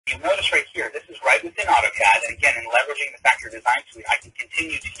you'll notice right here, this is right within AutoCAD, and again, in leveraging the Factory Design Suite, I can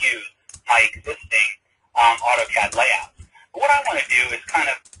continue to use my existing AutoCAD layouts. But what I want to do is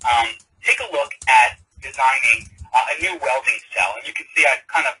kind of take a look at designing a new welding cell, and you can see I've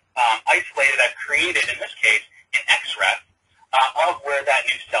kind of isolated, I've created, in this case, an XREF of where that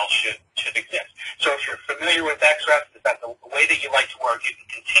new cell should exist. So if you're familiar with XREF, is that the way that you like to work, you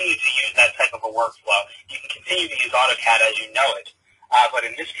can continue to use that type of a workflow. You can continue to use AutoCAD as you know it, but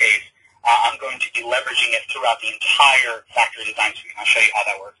in this case, I'm going to be leveraging it throughout the entire Factory Design Suite, and I'll show you how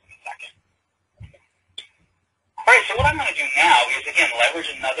that works in a second. All right, so what I'm going to do now is, again, leverage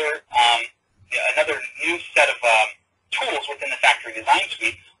another new set of tools within the Factory Design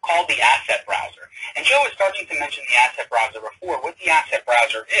Suite called the Asset Browser. And Joe was starting to mention the Asset Browser before. What the Asset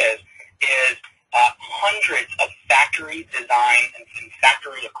Browser is hundreds of factory design and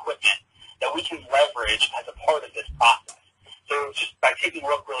factory equipment that we can leverage as a part of this process. So just by taking a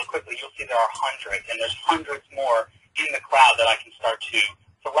look really quickly, you'll see there are hundreds, and there's hundreds more in the cloud that I can start to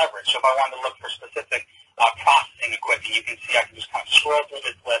leverage. So if I wanted to look for specific processing equipment, you can see I can just kind of scroll through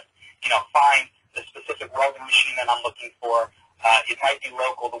this list, find the specific welding machine that I'm looking for. It might be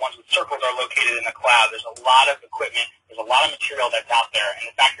local. The ones with circles are located in the cloud. There's a lot of equipment. There's a lot of material that's out there, and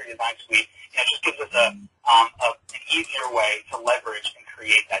the Factory Design Suite just gives us an easier way to leverage and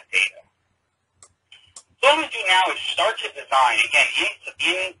create that data. So what I'm going to do now is start to design. Again,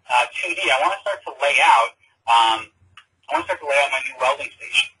 in 2D, I want to start to lay out. My new welding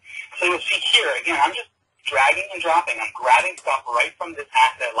station. So you'll see here again, I'm just dragging and dropping. I'm grabbing stuff right from this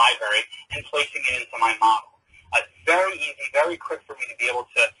asset library and placing it into my model. It's very easy, very quick for me to be able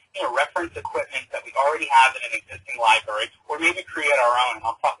to reference equipment that we already have in an existing library, or maybe create our own. And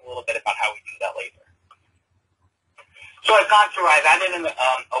I'll talk a little bit about how we do that later. So I've added in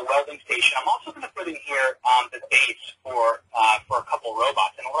a welding station. I'm also going to put in here the base for a couple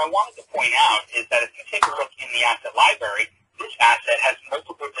robots. And what I wanted to point out is that if you take a look in the asset library, this asset has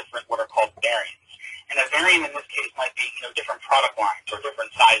multiple different what are called variants. And a variant in this case might be different product lines or different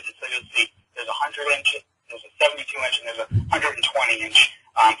sizes. So you'll see there's a 100-inch, there's a 72-inch, and there's a 120-inch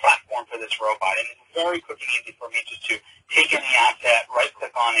platform for this robot. And it's very quick and easy for me just to take in the asset,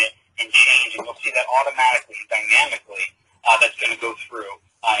 right-click on it, and change. And you'll see that automatically, dynamically, that's going to go through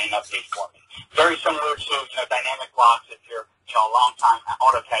in update format. Very similar to dynamic blocks if you're a long-time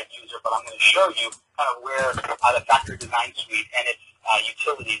AutoCAD user, but I'm going to show you kind of where the Factory Design Suite and its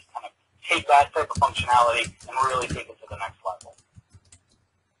utilities kind of take that type of functionality and really take it to the next level.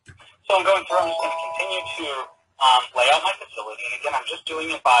 So I'm going through, I'm just going to continue to lay out my facility, and again, I'm just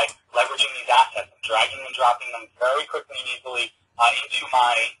doing it by leveraging these assets. I'm dragging and dropping them very quickly and easily into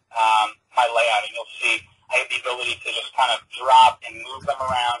my layout, and you'll see I have the ability to just kind of drop and move them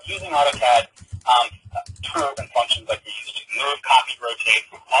around using AutoCAD tools and functions like you're used to. Move, copy, rotate,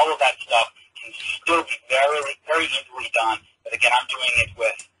 all of that stuff can still be very, very easily done, but again, I'm doing it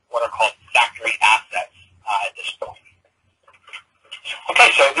with what are called factory assets at this point.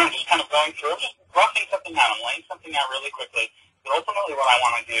 Okay, so again, just kind of going through, just roughing something out. I'm laying something out really quickly, but ultimately what I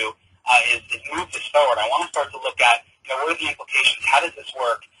want to do is move this forward. I want to start to look at, what are the implications? How does this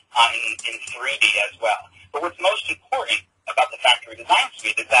work in 3D as well? But what's most important about the Factory Design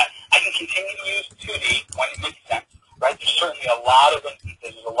Suite is that I can continue to use 2D when it makes sense, right? There's certainly a lot of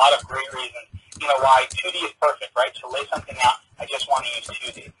instances, there's a lot of great reasons, why 2D is perfect, right? To lay something out, I just want to use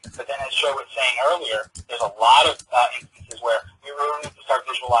 2D. But then as Joe was saying earlier, there's a lot of instances where we really need to start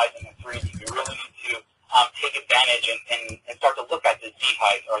visualizing in 3D. We really need to take advantage and start to look at the Z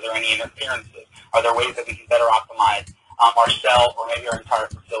height. Are there any interferences? Are there ways that we can better optimize our cell or maybe our entire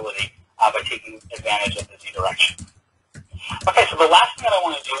facility by taking advantage of the Z direction? Okay, so the last thing that I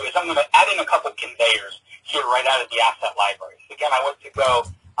want to do is I'm going to add in a couple conveyors here right out of the asset library. So again, I want to go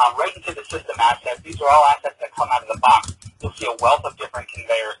right into the system assets. These are all assets that come out of the box. You'll see a wealth of different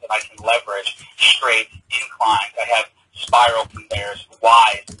conveyors that I can leverage: straight, inclines. I have spiral conveyors,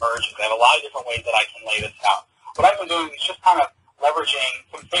 Ys, merges. I have a lot of different ways that I can lay this out. What I've been doing is just kind of leveraging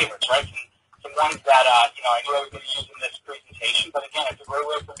some favorites, right? Some ones that I knew I was going to use in this presentation, but again, it's a great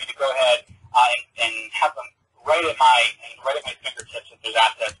way for me to go ahead and have them right at my fingertips if there's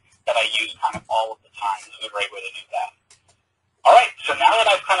assets that I use kind of all of the time. This is a great way to do that. All right, so now that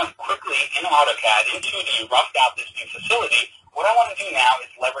I've kind of quickly in AutoCAD, in 2D, roughed out this new facility, what I want to do now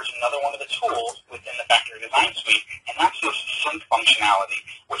is leverage another one of the tools within the Factory Design Suite, and that's this sync functionality,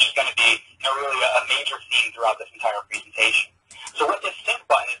 which is going to be really a major theme throughout this entire presentation. So what this sync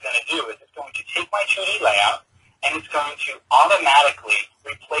button is going to do is it's going to take my 2D layout, and it's going to automatically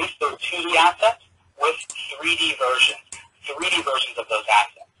replace those 2D assets with 3D versions of those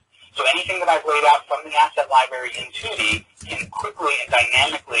assets. So anything that I've laid out from the asset library in 2D can quickly and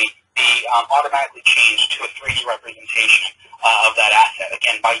dynamically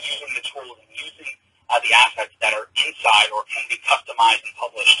or can be customized and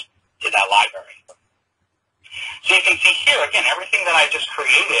published to that library. So you can see here, again, everything that I just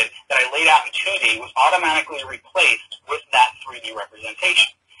created, that I laid out in 2D, was automatically replaced with that 3D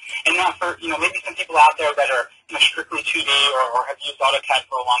representation. And now for, maybe some people out there that are, strictly 2D or have used AutoCAD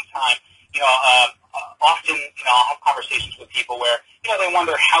for a long time, often, I'll have conversations with people where, they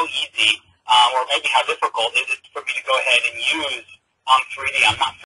wonder how easy or maybe how difficult is it for me to go ahead and use 3D. I'm not